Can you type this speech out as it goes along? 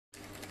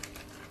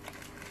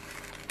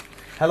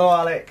Hello,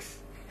 Alex.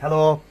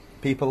 Hello,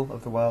 people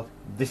of the world.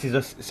 This is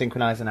us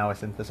synchronising our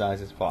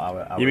synthesizers for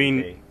our You mean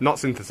EP. not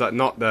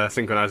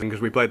synchronising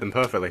because we played them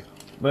perfectly?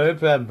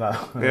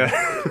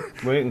 Yeah.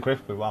 We're eating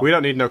crispy. Wow. We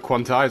don't need no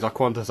quantize or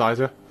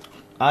quantizer.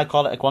 I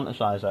call it a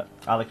quantizer.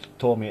 Alex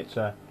told me it's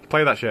a...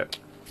 Play that shit.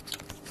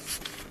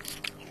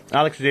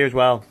 Alex is here as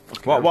well.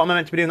 What am I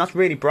meant to be doing? That's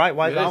really bright.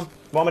 Why is that on?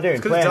 What am I doing?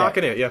 Because it's dark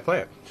in here. Yeah,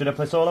 play it. Should I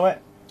play solo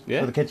it? Yeah.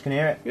 So the kids can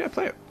hear it? Yeah,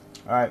 play it.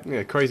 Alright.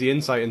 Yeah, crazy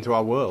insight into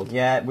our world.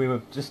 Yeah, we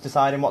were just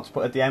deciding what to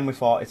put at the end. We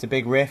thought it's a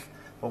big riff,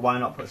 but why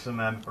not put some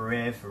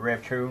rave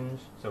choons?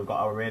 So we've got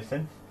our rave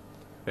synth.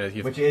 Yeah,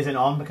 which it isn't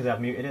on because I've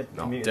muted it.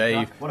 No, muted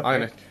Dave. What a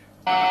I'm prick.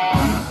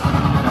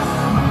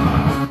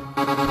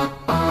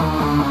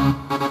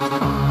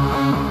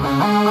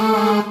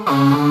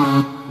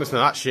 Listen to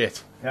that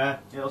shit. Yeah,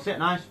 it'll sit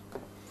nice.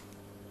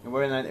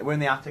 We're in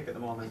the attic at the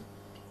moment.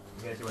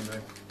 In case you're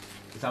wondering,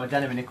 it's our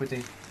den of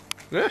iniquity.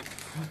 Yeah.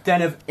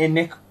 Den of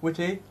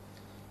iniquity.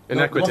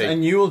 Inequity.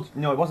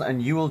 It wasn't a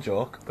Newell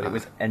joke, but it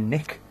was a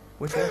nick.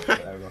 There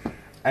we go.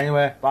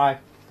 Anyway, bye.